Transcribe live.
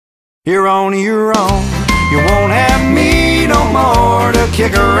You're on your own. You won't have me no more to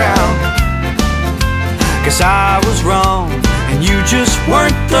kick around. 'Cause I was wrong, and you just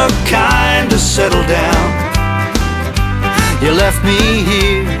weren't the kind to settle down. You left me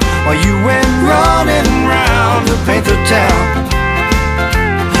here while you went running round to paint the town.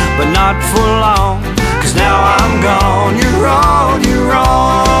 But not for long, 'cause now I'm gone. You're on your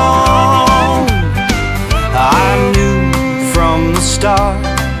own. I knew from the start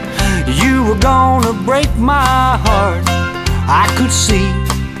you were gonna break my heart. I could see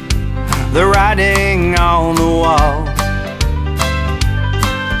the writing on the wall.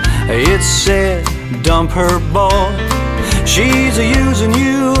 It said, dump her, boy. She's using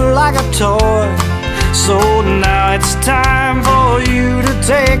you like a toy. So now it's time for you to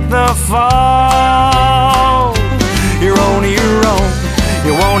take the fall. You're on your own.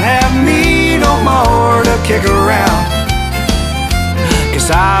 You won't have me no more to kick around. 'Cause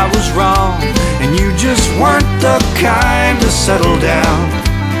I was wrong, and you just weren't the kind to settle down.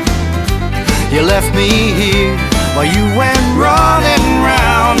 You left me here while you went running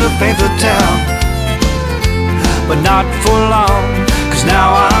round to paint the town. But not for long, 'cause now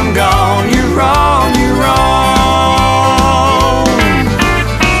I'm gone. You're on your own.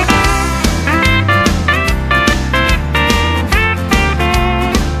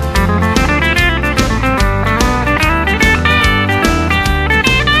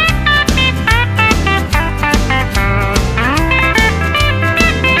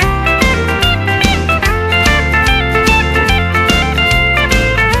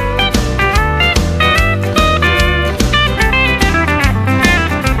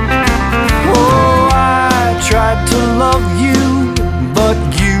 To love you, but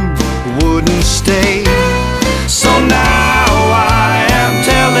you wouldn't stay. So now I am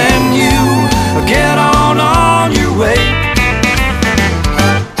telling you, get on your way.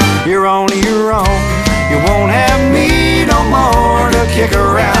 You're on your own. You won't have me no more to kick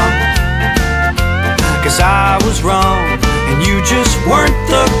around. 'Cause I was wrong, and you just weren't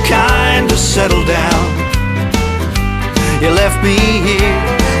the kind to settle down. You left me here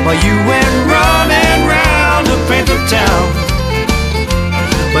while you went running round to paint the town.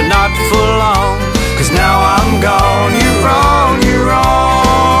 But not for long.